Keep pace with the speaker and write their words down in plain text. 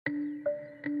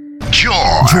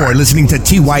You're listening to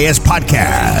TYS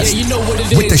Podcast. Yeah, you know what it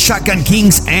is. With the Shotgun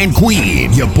Kings and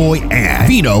Queen, your boy Ant,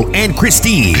 Vino, and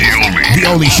Christine. The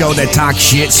only show that talks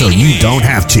shit so you don't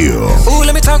have to. Ooh,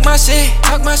 let me talk my shit.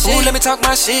 Talk my shit. Ooh, let me talk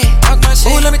my shit. Talk my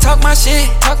shit. Ooh, let me talk my shit.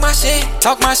 Talk my shit.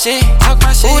 Talk my shit. Talk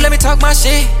my shit. Ooh, let me talk my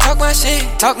shit. Talk my shit.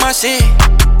 Talk my shit.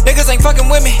 Niggas ain't fucking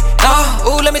with me.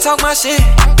 Nah. Ooh, let me talk my shit.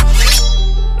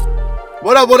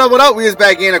 What up, what up, what up? We is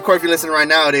back in. Of course, if you're listening right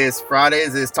now, it is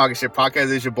Fridays. It's Talking Shit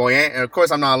Podcast. It's your boy Ant. And of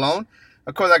course, I'm not alone.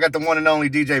 Of course, I got the one and only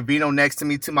DJ Vino next to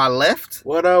me to my left.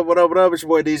 What up, what up, what up? It's your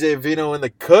boy DJ Vino in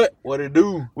the cut. What it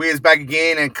do? We is back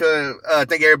again. And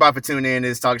thank everybody for tuning in.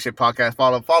 It's Talking Shit Podcast.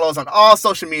 Follow us on all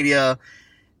social media.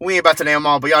 We ain't about to name them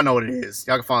all, but y'all know what it is.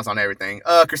 Y'all can follow us on everything.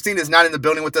 Christine is not in the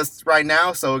building with us right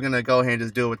now, so we're going to go ahead and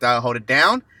just do it without hold it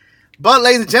down. But,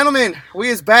 ladies and gentlemen, we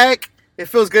is back. It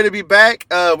feels good to be back.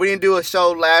 We didn't do a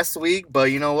show last week,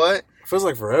 but you know what? Feels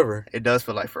like forever. It does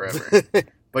feel like forever.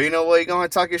 But you know what? You're going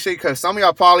to talk your shit because some of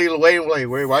y'all probably waiting, wait,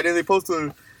 why didn't they post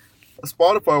a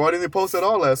Spotify? Why didn't they post it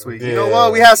all last week? Yeah. You know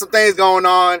what? We had some things going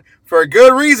on for a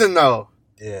good reason, though.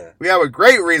 Yeah. We have a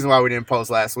great reason why we didn't post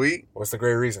last week. What's the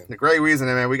great reason? The great reason,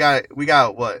 man, we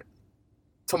got what?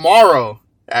 Tomorrow,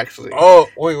 actually. Oh,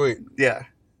 wait. Yeah.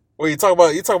 Well, you talk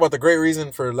about the great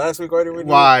reason for last week already?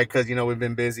 Why? Because, we've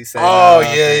been busy.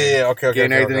 Yeah. Okay.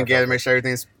 Getting everything together, make sure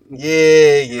everything's...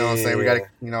 You know what I'm saying? We got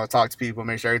to, talk to people,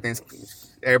 make sure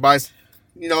everybody's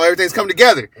come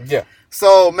together. Yeah.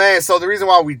 So, man, the reason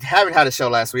why we haven't had a show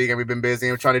last week and we've been busy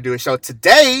and we're trying to do a show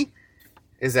today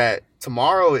is that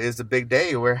tomorrow is the big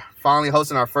day. We're finally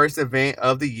hosting our first event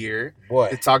of the year.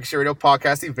 What? The Talking Shit Radio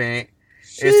Podcast event.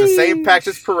 It's the St.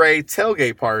 Patrick's Parade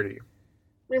tailgate party.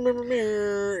 But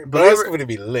it's going to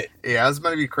be lit. Yeah, it's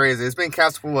going to be crazy. It's been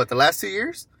canceled for what, the last 2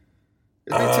 years?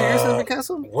 It's been 2 years since it's been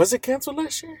canceled? Was it canceled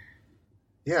last year?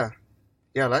 Yeah.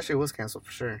 Yeah, last year was canceled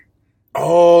for sure.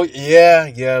 Oh,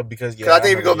 yeah, because... I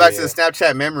think if you go back to the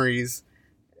Snapchat memories,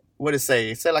 what did it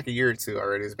say? It said like a year or two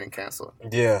already it's been canceled.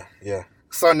 Yeah.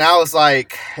 So now it's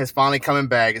like, it's finally coming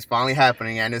back. It's finally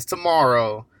happening, and it's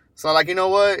tomorrow. So, like, you know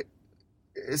what?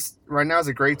 Right now is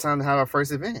a great time to have our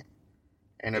first event.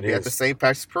 And it'll be at the St.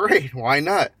 Patrick's Parade. Why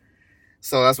not?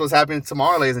 So that's what's happening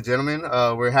tomorrow, ladies and gentlemen.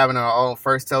 We're having our own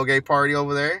first tailgate party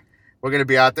over there. We're going to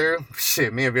be out there.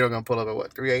 Shit, me and Vito are going to pull up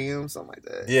at, 3 a.m., something like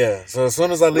that. Yeah, so as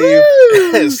soon as I leave...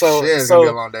 it's going to be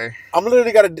a long day. I'm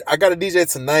literally I got a DJ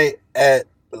tonight at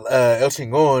El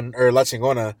Chingon, or La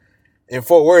Chingona, in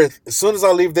Fort Worth. As soon as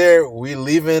I leave there, we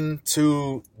leaving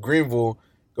to Greenville.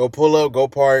 Go pull up, go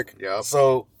park. Yep.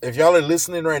 So if y'all are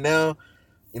listening right now,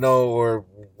 or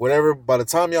whatever, by the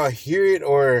time y'all hear it,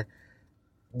 or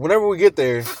whenever we get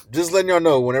there, just letting y'all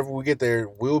know, whenever we get there,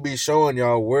 we'll be showing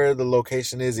y'all where the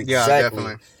location is exactly. Yeah,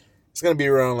 definitely. It's going to be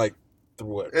around like,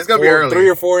 what? It's going to be early. 3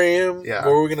 or 4 a.m. Yeah.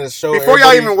 Where we're going to show before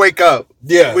everybody. y'all even wake up.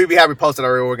 Yeah. We have it posted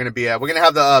already where we're going to be at. We're going to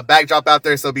have the backdrop out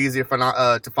there so it'll be easier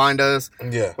to find us.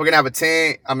 Yeah. We're going to have a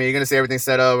tent. I mean, you're going to see everything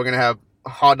set up. We're going to have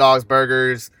hot dogs,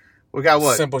 burgers. We got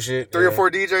what? Simple shit. 3 or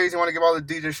 4 DJs. You want to give all the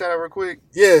DJs shout out real quick?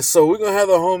 Yeah, so we're going to have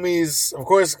the homies. Of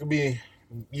course, it could be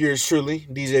yours truly,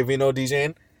 DJ Vino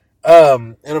DJing.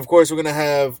 And of course, we're going to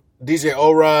have DJ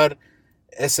O-Rod,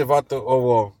 Esevato. Oh,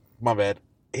 well, my bad.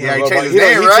 He changed his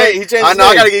name, right? He changed his I know,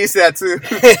 name. I got to get used to that too.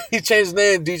 He changed his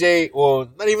name, DJ. Well,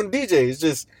 not even DJ. It's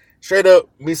just straight up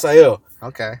Misael.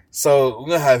 Okay. So we're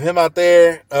going to have him out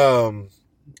there. And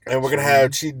we're going to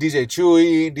have DJ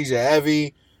Chewy, DJ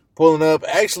Avi pulling up.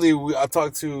 Actually, I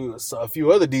talked to a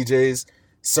few other DJs.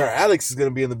 Sir Alex is going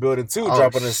to be in the building too,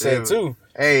 dropping a set too.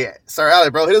 Hey, Sir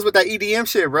Alex, bro, hit us with that EDM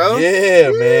shit, bro.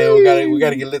 Yeah, man, we got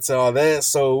to get lit to all that.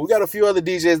 So we got a few other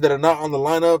DJs that are not on the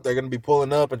lineup. They're going to be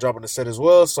pulling up and dropping a set as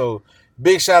well. So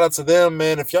big shout out to them,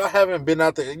 man. If y'all haven't been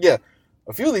out there,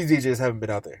 a few of these DJs haven't been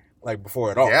out there like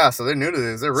before at all. Yeah, so they're new to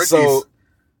this. They're rookies. So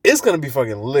it's going to be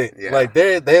fucking lit. Yeah. Like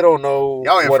they don't know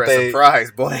y'all in for a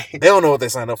surprise, boy. They don't know what they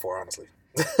signed up for, honestly.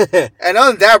 And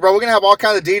other than that, bro, we're gonna have all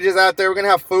kinds of DJs out there. We're gonna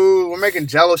have food. We're making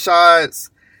Jello shots.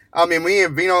 I mean, me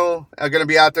and Vino are gonna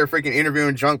be out there freaking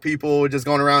interviewing drunk people, just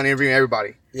going around interviewing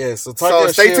everybody. Yeah, so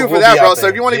stay tuned for that, bro. So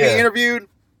if you want to be interviewed,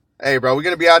 hey, bro, we're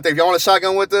gonna be out there. If y'all want a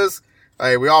shotgun with us,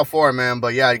 hey, we all for it, man.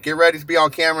 But yeah, get ready to be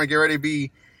on camera. Get ready to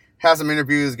have some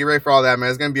interviews. Get ready for all that, man.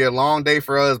 It's gonna be a long day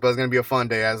for us, but it's gonna be a fun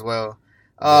day as well.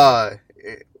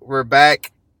 We're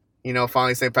back.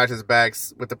 Finally St. Patrick's back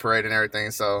with the parade and everything.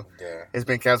 So it's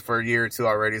been canceled for a year or two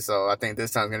already. So I think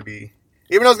this time's going to be,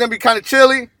 even though it's going to be kind of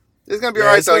chilly, It's gonna be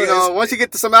alright though. Once you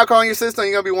get some alcohol in your system,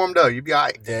 you're gonna be warmed up. You'll be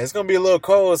alright. Yeah, it's gonna be a little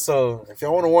cold, so if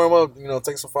y'all want to warm up,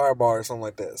 take some Fireball or something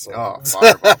like that. So.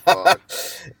 Fireball.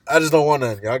 I just don't want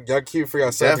none. Y'all keep for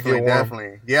yourself to get warm.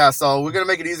 Definitely. Yeah, so we're gonna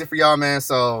make it easy for y'all, man.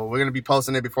 So we're gonna be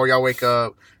posting it before y'all wake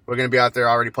up. We're gonna be out there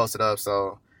already posted up.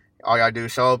 So all y'all do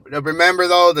is show up. Remember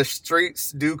though, the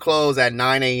streets do close at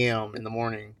 9 a.m. in the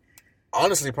morning.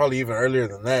 Honestly, probably even earlier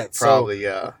than that. Probably,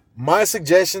 yeah. My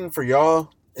suggestion for y'all.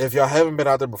 If y'all haven't been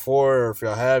out there before, or if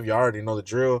y'all have, y'all already know the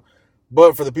drill.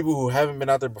 But for the people who haven't been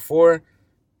out there before,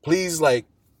 please,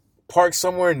 park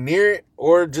somewhere near it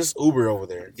or just Uber over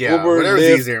there. Yeah, Uber, whatever's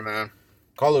Lyft. Easier, man.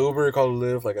 Call it Uber, call it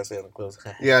Lyft, like I said in the close.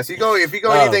 Yeah, so if you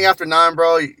go anything after 9,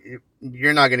 bro,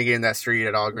 you're not going to get in that street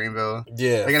at all, Greenville.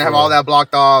 Yeah. They're going to have all that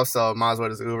blocked off, so might as well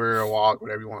just Uber or walk,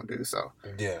 whatever you want to do. So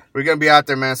yeah, we're going to be out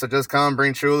there, man. So just come,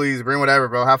 bring Trulies, bring whatever,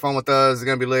 bro. Have fun with us. It's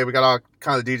going to be lit. We got all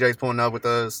kinds of DJs pulling up with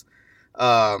us.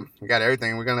 We got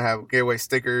everything. We're gonna have giveaway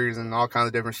stickers and all kinds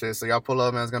of different shit. So y'all pull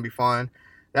up, man. It's gonna be fun.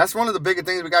 That's one of the bigger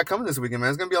things we got coming this weekend, man.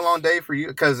 It's gonna be a long day for you,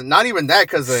 because not even that,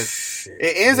 because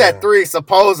it ends at 3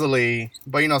 supposedly,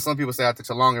 but some people say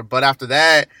after longer. But after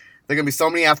that, there gonna be so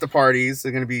many after parties.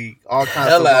 There's gonna be all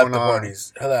kinds of stuff going on.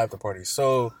 Hella after parties.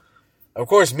 So of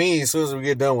course, as soon as we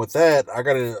get done with that, I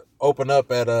gotta open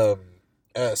up at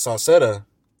Salsetta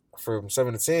from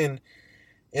 7 to 10,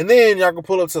 and then y'all can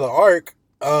pull up to the Arc.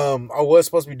 I was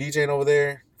supposed to be DJing over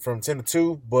there from 10 to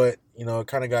 2, but, it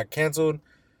kind of got canceled.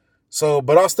 So,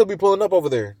 but I'll still be pulling up over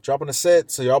there, dropping a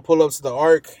set. So y'all pull up to the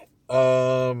Arc.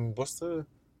 What's the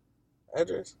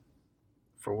address?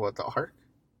 For what, the Arc?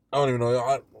 I don't even know.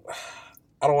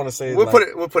 I don't want to say. We'll put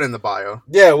it in the bio.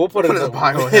 Yeah, we'll put it in the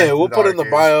bio. Yeah, we'll put it in the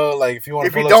bio. If you want.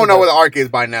 If you don't know where the Arc is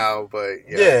by now, but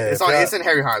yeah, it's in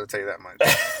Harry Hines. I'll tell you that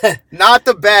much. Not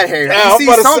the bad Harry Hines. I was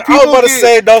about to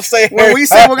say, don't say. When we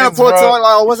say we're gonna pull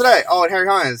to what's that? Oh, Harry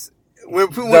Hines. When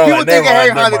people think of Harry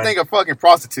Hines, they think of fucking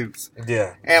prostitutes.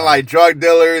 Yeah. And drug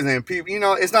dealers and people.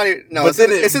 It's not even. No, it's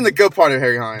in the good part of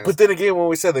Harry Hines. But then again, when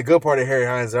we said the good part of Harry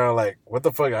Hines, they're like, what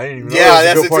the fuck? I didn't even know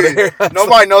that's the good part of Harry Hines.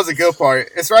 Nobody knows the good part.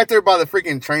 It's right there by the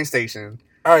freaking train station.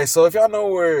 All right, so if y'all know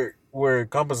where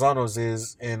Campazano's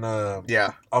is in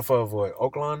off of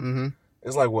Oakland, mm-hmm.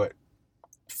 It's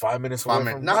 5 minutes away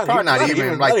from not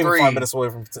even 3. 5 minutes away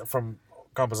from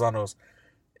Campazano's.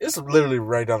 It's literally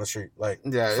right down the street.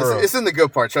 It's in the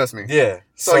good part, trust me. Yeah.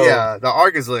 So yeah, the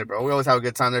Arc is lit, bro. We always have a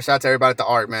good time there. Shout out to everybody at the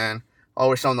Arc, man.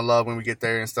 Always showing the love when we get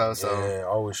there and stuff. So yeah,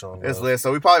 always showing love. It's lit.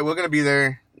 So we're gonna be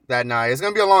there that night. It's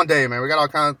gonna be a long day, man. We got all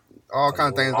kind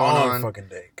of things going on. Fucking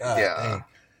day. God dang.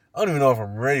 I don't even know if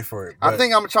I'm ready for it. I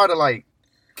think I'm gonna try to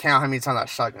count how many times I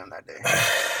shotgun that day.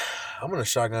 I'm gonna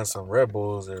shotgun some Red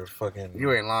Bulls or fucking.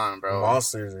 You ain't lying, bro.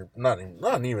 Monsters or not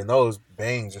even those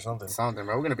bangs or something. Something,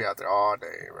 bro. We're gonna be out there all day,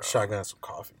 bro. Shotgun some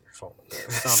coffee or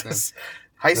something.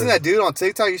 How you seen that dude on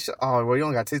TikTok? You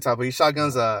don't got TikTok, but he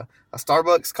shotguns a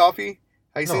Starbucks coffee.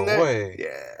 How you seen that? No way.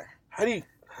 Yeah. How do you?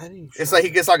 It's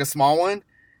he gets a small one,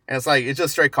 and it's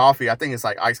just straight coffee. I think it's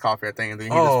iced coffee. I think, and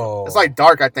then it's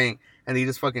dark. I think, and he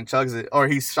just fucking chugs it, or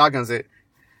he shotguns it.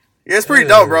 Yeah, it's pretty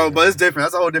dope, bro, but it's different.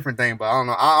 That's a whole different thing, but I don't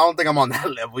know. I don't think I'm on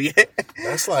that level yet.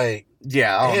 That's I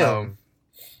don't know.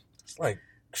 It's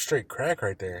straight crack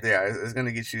right there. Yeah, it's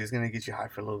gonna get you high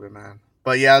for a little bit, man.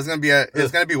 But yeah, it's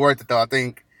gonna be worth it though. I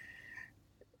think,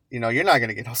 you're not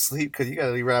gonna get no sleep because you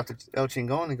gotta leave right after El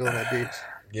Chingon and go to that bitch.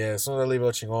 Yeah, as soon as I leave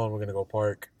El Chingon, we're gonna go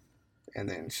park. And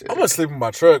then shit. I'm gonna sleep in my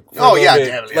truck.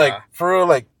 Definitely. For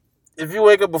real, if you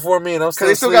wake up before me and I'm still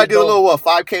because they still gotta do a little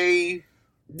 5K.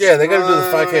 Yeah, they got to do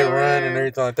the 5K run and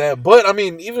everything like that. But, I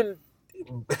mean, even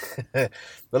the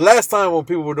last time when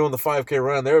people were doing the 5K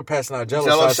run, they were passing out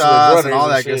Jello shots and all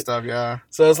that good stuff, yeah.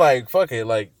 So it's fuck it.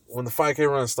 When the 5K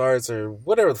run starts or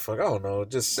whatever the fuck, I don't know.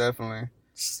 Just definily.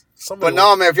 But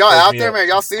no, man, if y'all out there, man,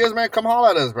 y'all see us, man, come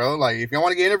holler at us, bro. If y'all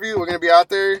want to get interviewed, we're going to be out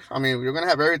there. I mean, we're going to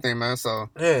have everything, man. So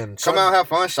come out and have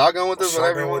fun. Shotgun with us,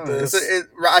 whatever you want.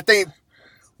 I think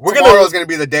tomorrow's going to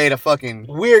be the day to fucking...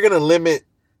 We're going to limit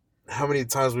how many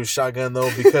times we've shotgun though,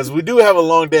 because we do have a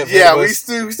long day. Yeah, we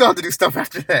still have to do stuff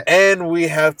after that. And we're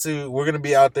going to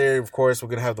be out there, of course, we're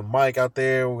going to have the mic out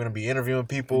there. We're going to be interviewing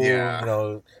people,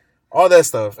 all that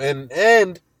stuff. And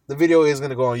the video is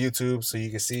going to go on YouTube so you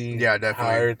can see how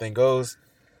everything goes.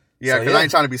 Yeah, because I ain't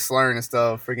trying to be slurring and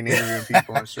stuff, freaking interviewing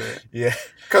people and shit. Yeah.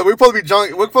 Because we're supposed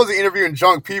to be interviewing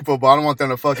drunk people, but I don't want them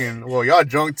to fucking, y'all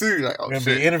drunk too. We're going to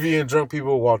be interviewing drunk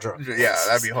people while drunk. Yeah,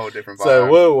 that'd be a whole different vibe.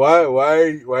 So, why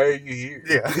are you here?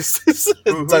 Yeah.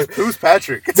 Who's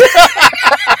Patrick? Who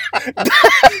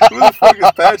the fuck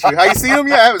is Patrick? Have you seen him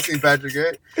yet? I haven't seen Patrick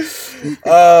yet.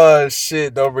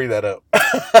 Shit! Don't bring that up.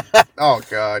 Oh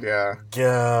God, yeah.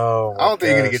 Yo, I don't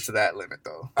think you're gonna get to that limit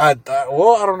though. I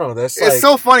don't know. It's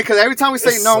so funny because every time we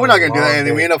say no, we're not gonna do that, and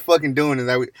then we end up fucking doing it.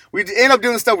 That we end up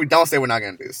doing stuff we don't say we're not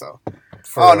gonna do. So I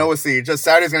don't know. We'll see. Just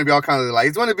Saturday's gonna be all kinds of like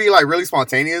it's gonna be like really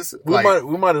spontaneous. We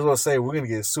might as well say we're gonna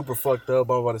get super fucked up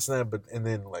about the snap, and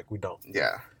then like we don't.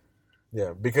 Yeah.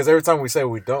 Because every time we say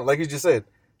we don't, like you just said,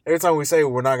 every time we say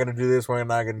we're not gonna do this, we're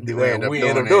not gonna do that, we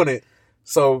end up doing it.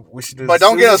 So we should. But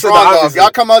don't get us wrong though. If y'all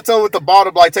come out to with the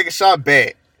bottle, like take a shot,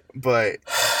 bet. But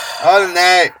other than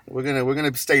that, we're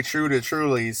gonna stay true to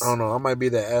Truly's. I don't know. I might be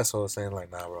that asshole saying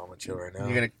like, nah, bro, I'm gonna chill right now.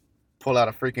 You're gonna pull out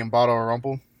a freaking bottle of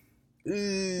Rumple. I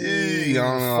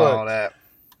don't know all that.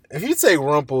 If you take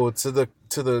Rumple to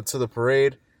the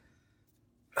parade,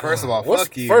 first of all,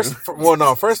 fuck you. First of all, I'm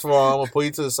gonna pull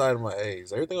you to the side of my. Hey,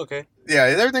 is everything okay? Yeah,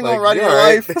 is everything going right in your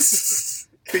life? Because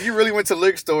you really went to the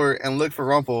liquor store and looked for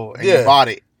Rumple and you bought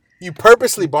it. You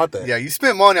purposely bought that. Yeah, you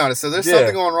spent money on it, so there's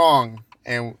something going wrong.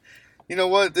 And you know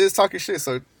what? This is talking shit,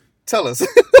 so tell us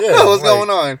what's going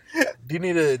on. Do you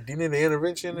need an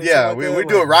intervention? Yeah, we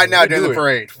do it right now during the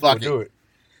parade. Fuck it. Do it.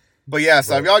 But yeah,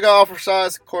 so if y'all got offer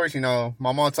shots, of course, you know,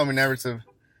 my mom told me never to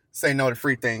say no to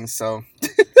free things, so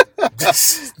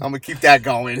I'm gonna keep that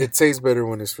going. It tastes better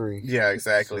when it's free. Yeah,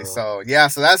 exactly. So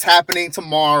that's happening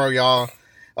tomorrow, y'all.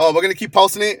 Oh, we're gonna keep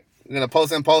posting it. We're gonna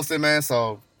post it, man.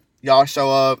 So y'all show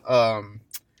up.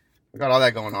 We got all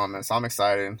that going on, man. So I'm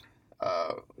excited.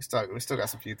 We still got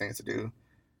some few things to do,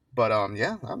 but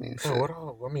yeah, I mean, shit. What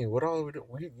all are we doing?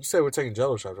 You said we're taking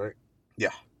Jello shots, right?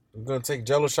 Yeah, we're gonna take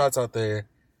Jello shots out there.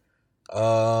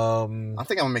 I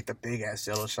think I'm gonna make the big ass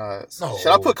Jello shots. No.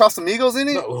 Should I put Casamigos in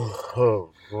it?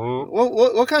 No.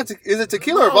 What kind of is it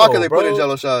tequila or vodka they put in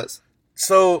Jello shots?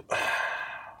 So,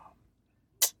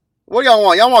 what y'all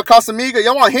want? Y'all want Casamigo?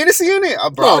 Y'all want Hennessy in it?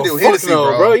 Bro, I'll do Hennessy,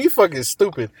 bro. You fucking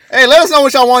stupid. Hey, let us know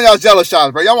what y'all want y'all's Jello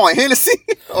shots, bro. Y'all want Hennessy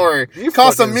or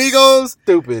Casamigos?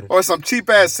 Stupid. Or some cheap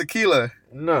ass tequila?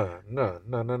 No.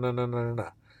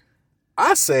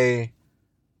 I say,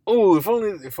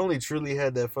 if only Truly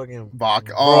had that fucking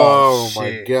vodka. Oh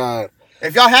shit. My god!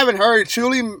 If y'all haven't heard,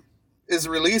 Truly is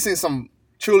releasing some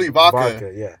Truly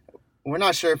vodka. Yeah. We're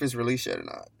not sure if it's released yet or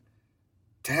not.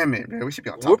 Damn it, man. We should be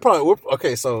on top.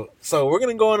 Okay. So we're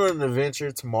gonna go on an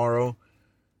adventure tomorrow.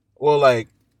 Well, like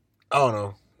I don't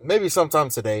know, maybe sometime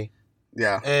today.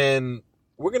 Yeah. And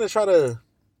we're gonna try to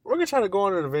go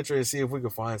on an adventure and see if we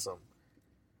can find some.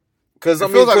 Because I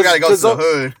mean, like we gotta go to the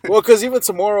hood. Well, because even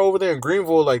tomorrow over there in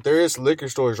Greenville, like there is liquor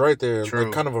stores right there,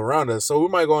 like, kind of around us. So we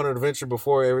might go on an adventure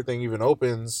before everything even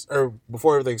opens or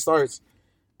before everything starts,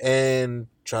 and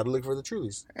try to look for the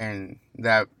Trulies. And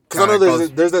that because I know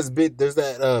there's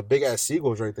that big ass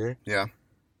Seagulls right there. Yeah.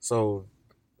 So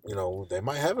you know they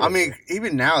might have it. I mean,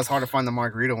 even now it's hard to find the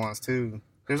margarita ones too.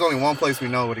 There's only one place we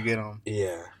know where to get them.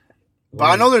 Yeah. But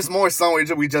I know there's more somewhere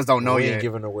we just don't know yet. We ain't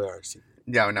giving away our secret.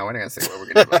 Yeah, no, we're not gonna say where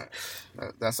we're getting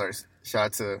it. That's our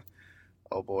shout to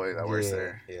oh boy that works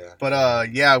there. Yeah. But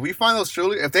we find those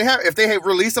Truly if they have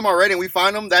released them already and we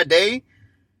find them that day.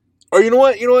 Or you know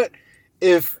what?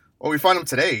 Or we find them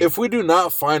today. If we do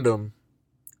not find them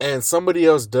and somebody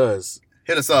else does,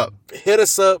 hit us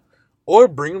up, or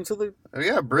bring them to the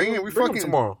bring it. We bring them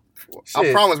tomorrow.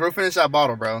 I promise we'll finish that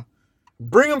bottle, bro.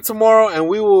 Bring them tomorrow and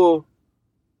we'll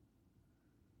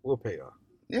pay y'all.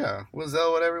 Yeah, we'll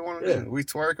sell whatever we want to do. We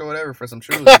twerk or whatever for some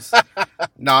Trulies.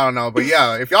 No. But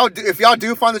yeah, if y'all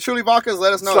do find the Truly vodkas,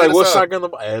 let us know. It's like what shotgun the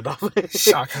bottle?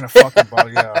 Shotgun the fucking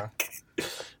bottle, yeah.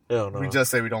 Hell no. We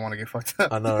just say we don't want to get fucked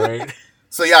up. I know, right?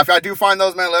 So yeah, if y'all do find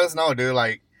those, man, let us know, dude.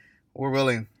 Like, we're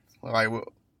willing. Like, we'll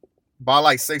buy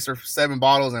like 6 or 7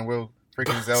 bottles and we'll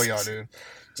freaking sell y'all, dude.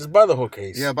 Just buy the whole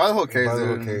case. Yeah, buy the whole case, buy the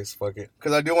dude. Whole case, fuck it.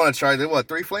 Because I do want to try,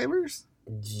 3 flavors?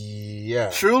 Yeah.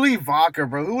 Truly vodka,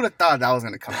 bro. Who would have thought that was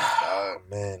going to come out?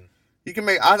 Man. You can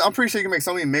make, I'm pretty sure you can make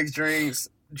so many mixed drinks.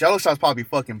 Jello shots probably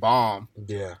fucking bomb.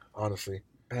 Yeah, honestly.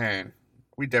 Man,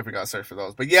 we definitely got to search for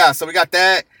those. But yeah, so we got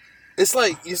that. It's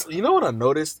like, you know what I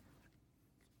noticed?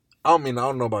 I don't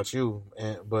know about you,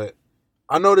 but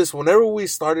I noticed whenever we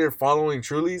started following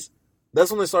Trulies,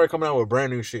 that's when they started coming out with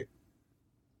brand new shit.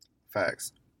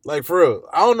 Facts. Like, for real.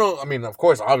 I don't know. I mean, of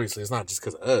course, obviously, it's not just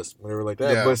because of us, whatever like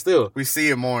that, but still. We see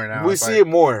it more now. We see it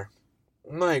more.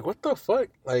 I'm like, what the fuck?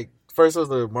 Like, first it was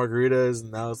the margaritas,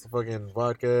 and now it's the fucking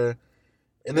vodka.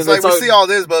 And it's like we see all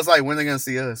this, but it's like, when are they going to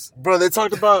see us? Bro, they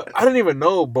talked about, I didn't even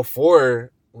know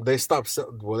before they stopped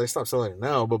selling it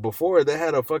now, but before they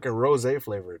had a fucking rosé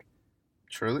flavored.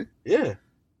 Truly? Yeah.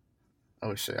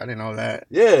 Oh shit, I didn't know that.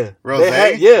 Yeah.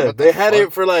 Rosé? They had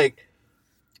it for like,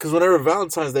 because whenever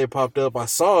Valentine's Day popped up, I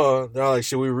saw they're like,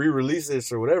 should we re-release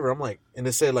this or whatever? I'm like, and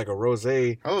it said like a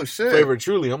rosé flavored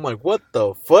Truly. I'm like, what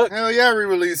the fuck? Hell yeah,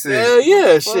 re-release it. Hell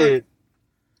yeah, shit.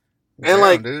 Damn, and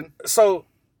like, dude. So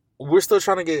we're still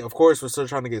trying to get. Of course, we're still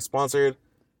trying to get sponsored.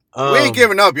 We ain't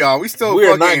giving up, y'all. We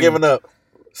are not giving up.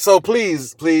 So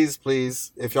please, please,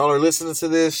 please, if y'all are listening to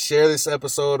this, share this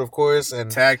episode, of course,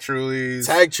 and tag Trulies.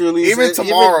 Even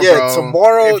tomorrow, bro.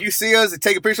 Tomorrow. If you see us,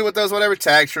 take a picture with us, whatever,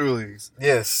 tag Trulies.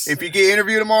 Yes. If you get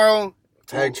interviewed tomorrow,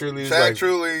 tag Trulies. Tag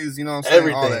Trulies, you know what I'm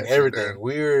saying? Everything.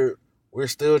 Shit, we're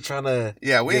still trying to.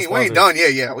 Yeah, we ain't done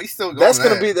yet. Yeah, we still going. That's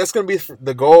gonna be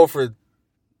the goal for.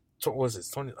 What was it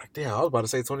 20? Like, damn, I was about to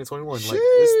say 2021. Like,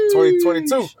 it's 2022.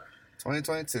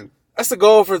 2022. That's the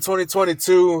goal for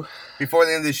 2022. Before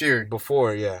the end of this year.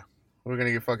 Yeah. We're going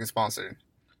to get fucking sponsored.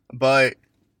 But,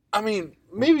 I mean,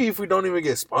 maybe if we don't even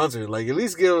get sponsored, like, at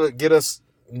least get us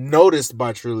noticed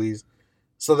by Trulies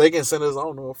so they can send us, I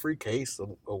don't know, a free case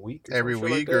a week. Every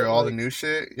week or all the new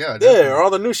shit. Yeah, or all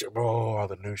the new shit. Bro, all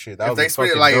the new shit. If they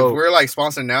split it, like, dope. If we're, like,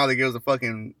 sponsored now, they give us a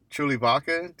fucking Truly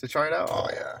vodka to try it out. Oh,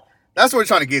 yeah. That's what we're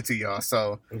trying to get to, y'all.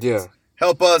 So, yeah.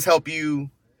 Help us, help you,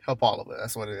 help all of it.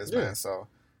 That's what it is, man. So,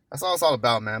 that's all it's all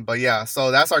about, man. But yeah,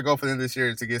 so that's our goal for the end of this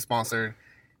year to get sponsored.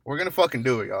 We're going to fucking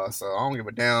do it, y'all. So I don't give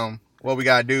a damn what we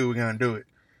got to do. We're going to do it.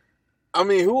 I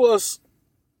mean, who else,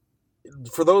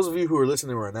 for those of you who are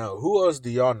listening right now, who else do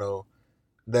y'all know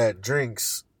that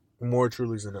drinks more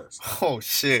Trulies than us? Oh,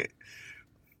 shit.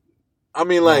 I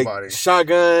mean, like, Nobody.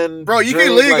 Shotgun. Bro, you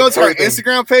can literally go to our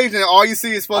Instagram page and all you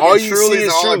see is fucking Trulies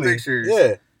and all our pictures.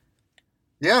 Yeah.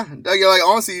 Yeah, like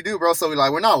honestly, you do, bro. So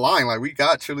we're not lying. Like we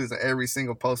got Trulies at every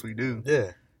single post we do.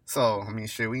 Yeah. So I mean,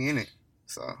 shit, we in it.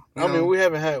 So I mean, we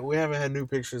haven't had new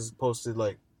pictures posted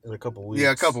like in a couple weeks. Yeah,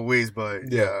 a couple weeks,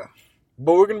 but yeah.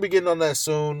 But we're gonna be getting on that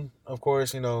soon, of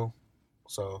course. You know,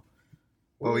 so.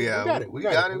 Well, yeah, we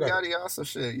got it, y'all. So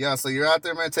shit, yeah. So you're out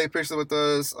there, man. Take pictures with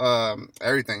us,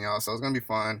 everything, y'all. So it's gonna be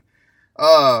fun.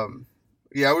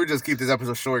 Yeah, we just keep this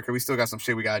episode short because we still got some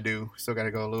shit we gotta do. Still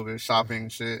gotta go a little bit shopping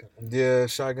and shit. Yeah,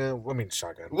 shotgun. What?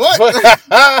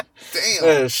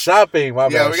 Damn. Shopping. My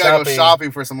bad. Yeah, we gotta go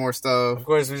shopping for some more stuff. Of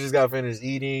course, we just got finished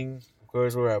eating. Of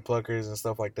course, we're at Pluckers and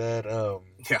stuff like that.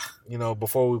 Yeah. You know,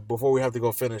 before we have to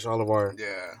go finish all of our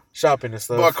shopping and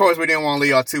stuff. But of course, we didn't want to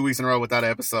leave y'all 2 weeks in a row without an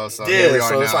episode. So yeah,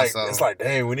 so it's like,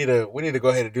 dang, we need to go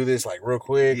ahead and do this like real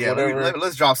quick. Yeah,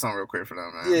 let's drop something real quick for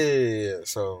them, man. Yeah.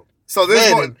 So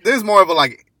this is more of a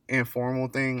like informal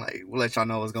thing. Like we'll let y'all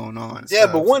know what's going on. Yeah,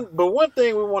 but one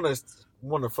thing we want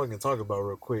to fucking talk about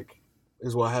real quick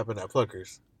is what happened at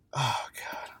Pluckers. Oh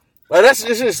God. Like it's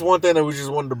just one thing that we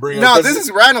just wanted to bring up. No, this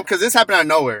is random because this happened out of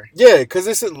nowhere. Yeah, because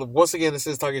this is once again this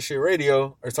is Talking Shit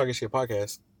Radio or Talking Shit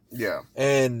Podcast. Yeah,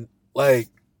 and like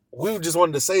we just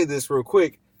wanted to say this real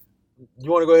quick. You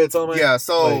want to go ahead and tell them? Yeah,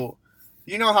 so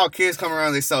you know how kids come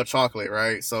around, they sell chocolate,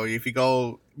 right? So if you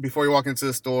go before you walk into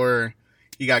the store,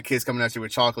 you got kids coming at you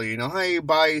with chocolate. You know, hey,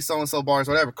 buy so and so bars,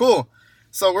 whatever. Cool.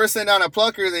 So we're sitting down at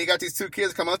Pluckers, and you got these two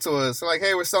kids come up to us. They're like,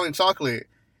 hey, we're selling chocolate.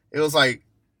 It was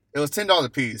 $10 a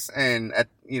piece, and I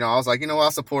was like, you know what,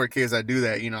 I'll support kids that do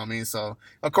that, you know what I mean? So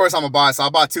of course I'm gonna buy, so I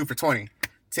bought 2 for $20,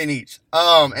 10 each.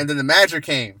 And then the manager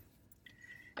came,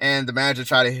 and the manager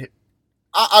tried to hit.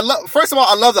 First of all,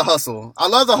 I love the hustle. I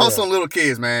love the hustle in little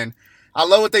kids, man. I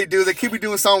love what they do. They keep me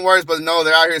doing something worse, but no,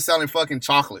 they're out here selling fucking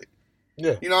chocolate.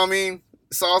 Yeah, you know what I mean?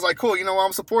 So I was like, cool, you know what,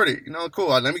 I'm support it. You know, cool.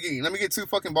 Let me get 2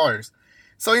 fucking bars.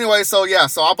 So anyway, so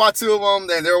I bought 2 of them.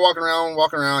 Then they were walking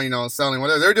around, you know, selling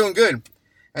whatever. They're doing good.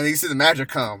 And then you see the manager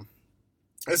come.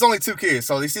 It's only 2 kids.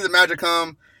 So you see the manager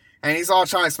come, and he's all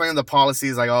trying to explain the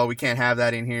policies, like, oh, we can't have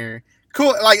that in here.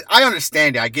 Cool. Like, I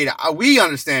understand it. I get it. We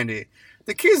understand it.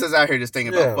 The kids is out here just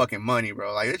thinking about fucking money,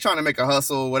 bro. Like, they're trying to make a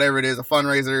hustle, whatever it is, a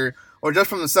fundraiser, or just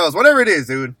from themselves, whatever it is,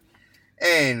 dude.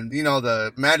 And, you know,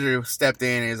 the manager stepped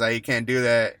in and is like, you can't do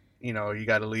that. You know, you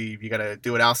got to leave. You got to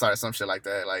do it outside or some shit like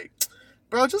that. Like,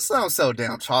 bro, just let them sell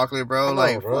damn chocolate, bro.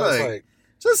 Like,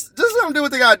 Just let them do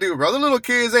what they gotta do, bro. The little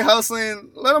kids, they hustling.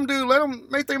 Let them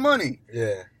make their money.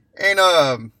 Yeah.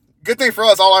 And good thing for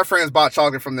us, all our friends bought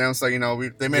chocolate from them, so you know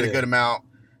they made a good amount.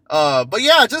 But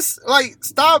yeah, just like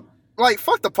stop, like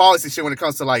fuck the policy shit when it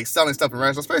comes to like selling stuff in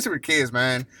restaurants, especially with kids,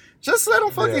 man. Just let them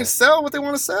fucking sell what they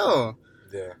want to sell.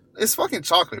 Yeah. It's fucking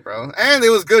chocolate, bro, and it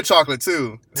was good chocolate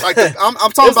too. Like I'm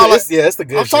talking about it's the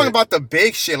good. I'm talking about the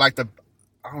big shit, like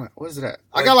what is that?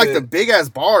 I got like the big ass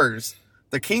bars.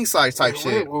 The king size type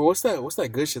shit. What's that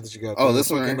good shit that you got? Oh, this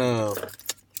one.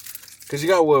 Because you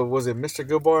got what was it, Mr.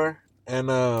 Good Bar and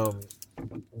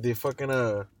the fucking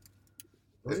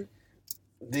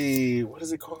what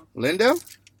is it called? Lindell?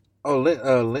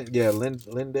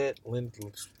 Lindet,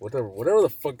 whatever the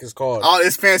fuck it's called. Oh,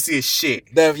 it's fancy as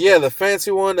shit. The fancy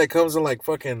one that comes in like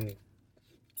fucking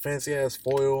fancy ass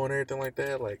foil and everything like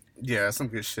that. Like, yeah, some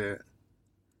good shit.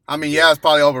 I mean, yeah, it's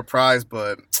probably overpriced,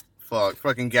 but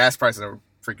fucking gas prices are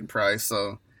freaking priced.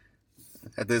 So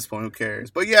at this point, who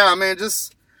cares? But yeah, man,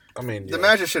 the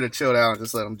manager should have chilled out and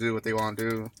just let them do what they want to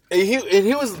do.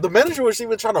 And the manager was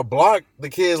even trying to block the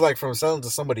kids like from selling to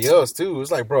somebody else too. It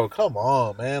was like, bro, come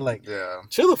on, man, like,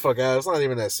 chill the fuck out. It's not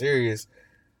even that serious.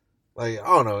 Like, I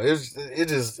don't know. It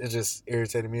just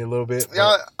irritated me a little bit.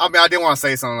 Yeah, I mean, I didn't want to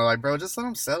say something like, bro, just let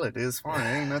them sell it. It's fine.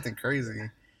 It ain't nothing crazy.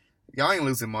 Y'all ain't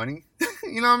losing money.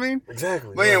 You know what I mean?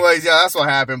 Exactly. But anyways, yeah, that's what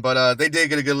happened. But they did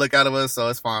get a good look out of us, so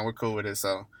it's fine. We're cool with it.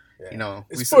 So. Yeah. You know,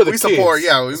 we support.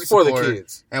 Yeah, we support the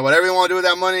kids. And whatever you want to do with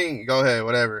that money, go ahead,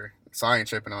 whatever. So I ain't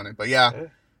tripping on it. But yeah,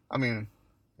 I mean,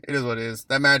 it is what it is.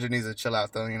 That manager needs to chill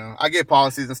out, though. You know, I get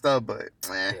policies and stuff, but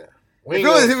if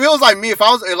it was like me, if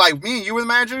I was like me and you were the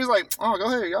manager, he's like, oh,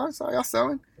 go ahead, y'all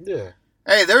selling. Yeah.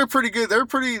 Hey, they were pretty good. They were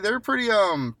pretty.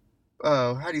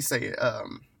 How do you say it?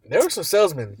 There were some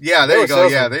salesmen. Yeah, there you go.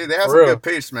 Yeah, they had some good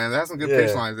pitch, man. They had some good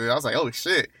pitch lines. Dude. I was like, oh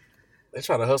shit. They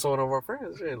try to hustle one of our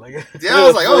friends. Shit. Like, yeah, I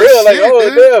was like, oh,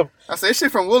 shit, dude. Damn. I said, this shit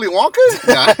from Willy Wonka?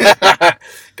 Yeah.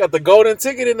 Got the golden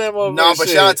ticket in that motherfucker. No, but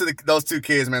shout out to those two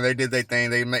kids, man. They did their thing.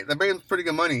 They made pretty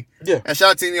good money. Yeah. And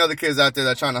shout out to any other kids out there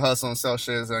that are trying to hustle and sell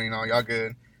shit. So, you know, y'all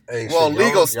good. Hey,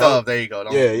 legal stuff. There you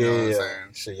go. Yeah.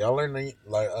 Shit, y'all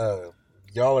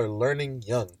are learning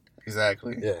young.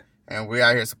 Exactly. Yeah. And we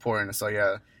out here supporting it. So,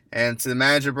 yeah. And to the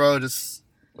manager, bro, just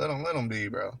let them be,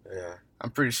 bro. Yeah. I'm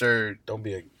pretty sure. Don't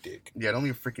be a dick. Yeah, don't be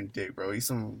a freaking dick, bro.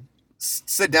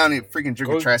 Sit down and freaking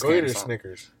drink a trash can. Go eat a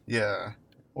Snickers. Yeah.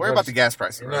 Worry about the gas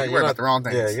prices, bro. You worry about the wrong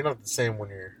things. Yeah, you're not the same when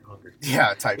you're hungry.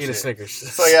 Yeah, type eat shit. Eat a Snickers.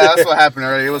 So yeah, that's what happened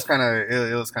already. It was kind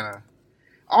of.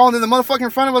 Oh, and then the motherfucker in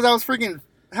front of us, that was freaking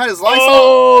had his lights on.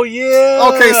 Oh yeah.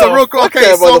 Okay, so real quick.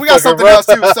 Okay, so we got something else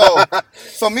too.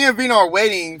 So me and Vino are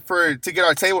waiting to get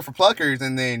our table for Pluckers,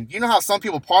 and then you know how some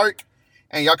people park.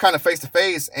 And y'all kind of face to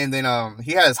face, and then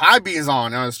he had his high beams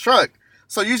on his truck.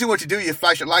 So usually what you do, you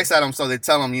flash your lights at him, so they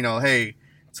tell him, you know, hey,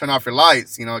 turn off your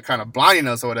lights, you know, kind of blinding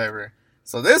us or whatever.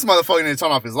 So this motherfucker didn't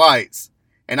turn off his lights,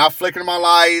 and I flickered my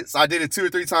lights. I did it 2 or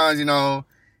 3 times, you know,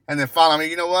 and then finally,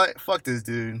 you know what? Fuck this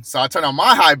dude. So I turned on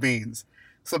my high beams.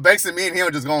 So basically, me and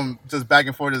him just back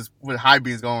and forth with high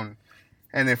beams going,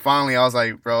 and then finally, I was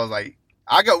like, bro,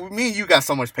 me and you got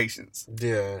so much patience.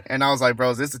 Yeah. And I was like,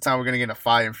 bro, is this the time we're going to get in a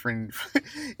fight in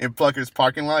Pluckers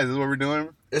parking lot? Is this what we're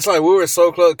doing? It's like we were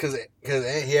so close because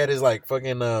he had his like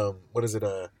fucking, what is it,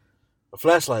 a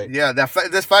flashlight. Yeah,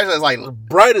 this flashlight is like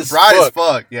bright as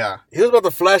fuck. Yeah. He was about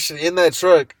to flash it in that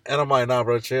truck. And I'm like, nah,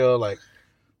 bro, chill. Like,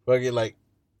 fuck it. Like,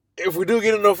 if we do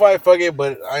get into a fight, fuck it.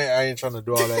 But I ain't trying to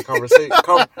do all that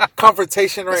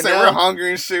confrontation right now. We're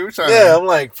hungry and shit. I'm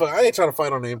like, fuck, I ain't trying to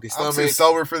fight on an empty stomach. I'm too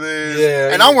sober for this.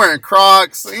 Yeah. And I'm wearing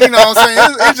Crocs. You know what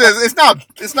I'm saying?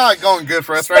 It's not going good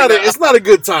for us right now. It's not a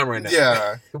good time right now.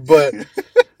 Yeah. But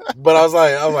I was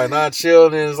like, nah, chill.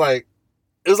 And it was like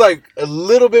a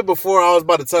little bit before I was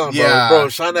about to tell him, bro,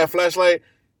 shine that flashlight.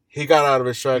 He got out of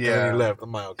his truck and then he left.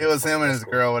 I'm like, okay. It was him and his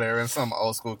girl, whatever, and some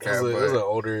old school cat. It was an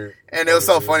older. And it was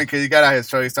so funny because he got out of his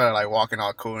truck, he started like walking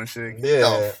all cool and shit. Get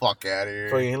the fuck out of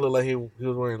here. He looked like he was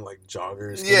wearing like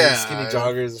joggers, skinny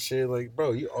joggers and shit. Like,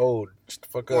 bro, you old. Shut the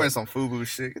fuck up. Wearing some FUBU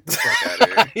shit. Get the fuck out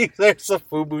of here. He's wearing some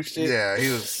FUBU shit. Yeah, he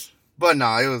was. But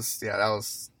no, it was.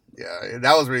 That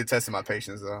was really testing my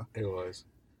patience though. It was.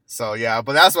 So yeah,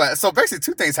 but that's why. So basically,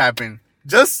 2 things happened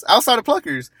just outside of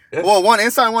Pluckers. Yeah. Well, one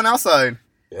inside, one outside.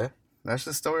 Yeah. That's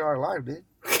the story of our life, dude.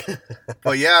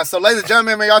 But yeah, so ladies and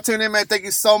gentlemen, man, y'all tune in, man. Thank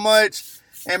you so much.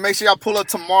 And make sure y'all pull up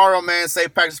tomorrow, man.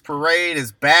 Safe Practice Parade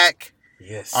is back.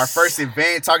 Yes. Our first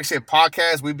event, Talking Shit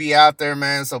Podcast. We be out there,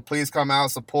 man. So please come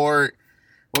out, support.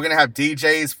 We're going to have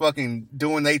DJs fucking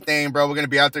doing their thing, bro. We're going to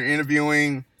be out there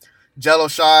interviewing, jello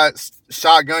shots,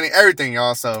 shotgunning, everything,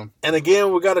 y'all. So. And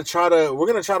again, we're going to try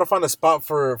to find a spot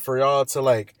for y'all to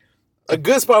like, a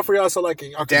good spot for y'all, so like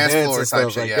y'all can dance floor and stuff,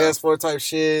 type shit, like dance floor type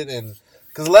shit. And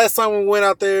because last time we went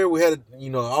out there, we had,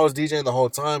 I was DJing the whole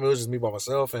time. It was just me by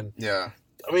myself, and I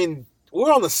mean,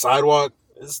 we're on the sidewalk.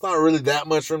 It's not really that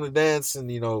much room to dance,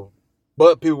 and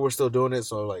but people were still doing it.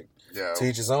 So like, to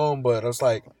each his own. But I was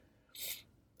like,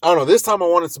 I don't know. This time I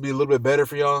want it to be a little bit better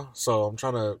for y'all, so I'm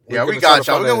trying to. Yeah, we got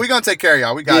y'all. We're gonna take care of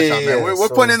y'all. We got y'all, man. We're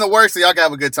putting in the work so y'all can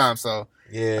have a good time. So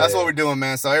that's what we're doing,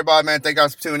 man. So everybody, man, thank y'all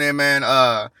for tuning in, man.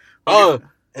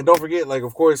 And don't forget, like,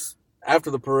 of course, after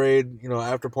the parade,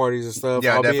 after parties and stuff.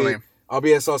 Yeah, definitely. I'll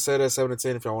be at Salsetta 7 to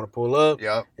 10 if y'all want to pull up.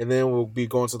 Yep. And then we'll be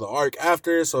going to the Arc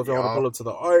after. So if y'all want to pull up to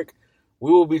the Arc,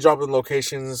 we will be dropping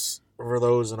locations for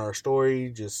those in our story.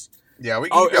 Just we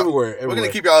keep everywhere. We're gonna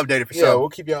keep y'all updated for sure. Yeah, we'll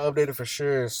keep y'all updated for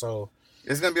sure. So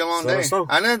it's gonna be a long day.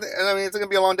 I mean, it's gonna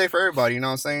be a long day for everybody. You know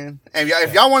what I'm saying? And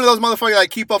if y'all one of those motherfuckers like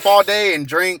keep up all day and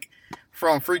drink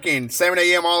from freaking 7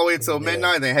 a.m. all the way till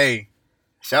midnight, then hey.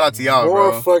 Shout out to y'all, more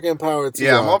bro. Fucking power to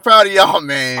y'all. Yeah, I'm more proud of y'all,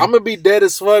 man. I'm gonna be dead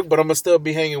as fuck, but I'm gonna still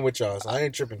be hanging with y'all. So I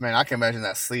ain't tripping. Man, I can imagine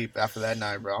that sleep after that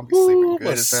night, bro. I'll be sleeping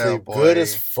good as hell, boy. Good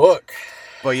as fuck.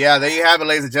 But yeah, there you have it,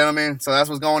 ladies and gentlemen. So that's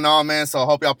what's going on, man. So I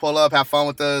hope y'all pull up, have fun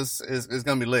with us. It's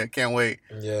gonna be lit. Can't wait.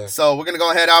 Yeah. So we're gonna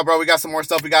go head out, bro. We got some more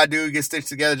stuff we gotta do, get stitched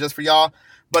together just for y'all.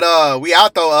 But we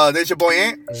out though. This your boy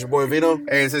Ant. This your boy Vino.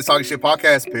 Hey, it's Talking Shit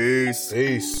Podcast.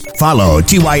 Peace. Follow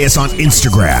TYS on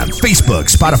Instagram, Facebook,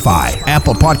 Spotify,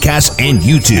 Apple Podcasts, and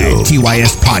YouTube.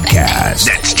 TYS Podcast.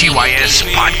 That's TYS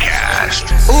Podcast.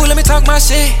 Ooh, let me talk my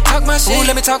shit. Talk my shit. Ooh,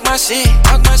 let me talk my shit.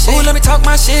 Talk my shit. Ooh, let me talk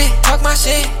my shit. Talk my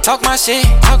shit. Talk my shit.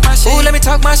 Talk my shit. Ooh, let me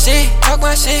talk my shit. Talk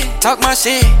my shit. Talk my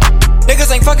shit. Niggas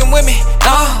ain't fucking with me.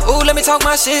 Nah. Ooh, let me talk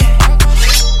my shit.